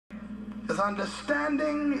His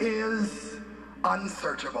understanding is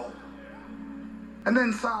unsearchable. And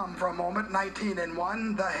then Psalm for a moment,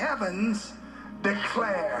 19:1, the heavens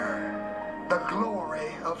declare the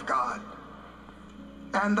glory of God,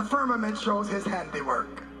 and the firmament shows his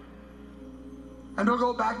handiwork. And we'll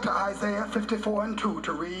go back to Isaiah 54:2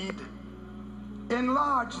 to read,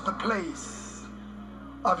 enlarge the place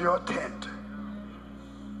of your tent.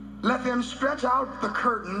 Let them stretch out the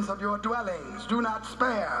curtains of your dwellings. Do not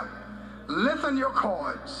spare. Lengthen your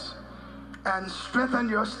cords and strengthen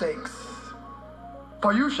your stakes.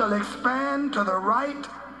 For you shall expand to the right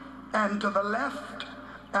and to the left,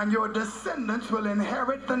 and your descendants will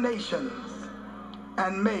inherit the nations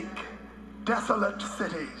and make desolate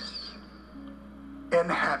cities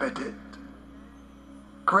inhabited.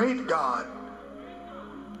 Great God,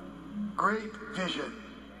 great vision,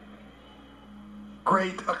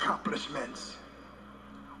 great accomplishments.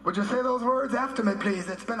 Would you say those words after me, please?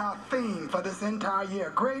 It's been our theme for this entire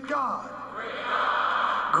year. Great God,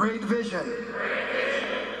 great vision,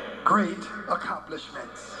 great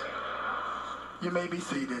accomplishments. You may be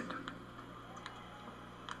seated.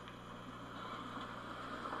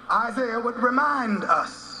 Isaiah would remind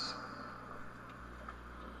us.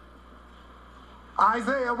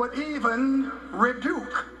 Isaiah would even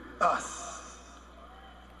rebuke us.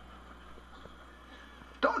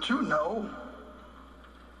 Don't you know?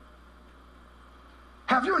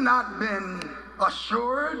 Have you not been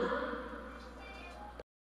assured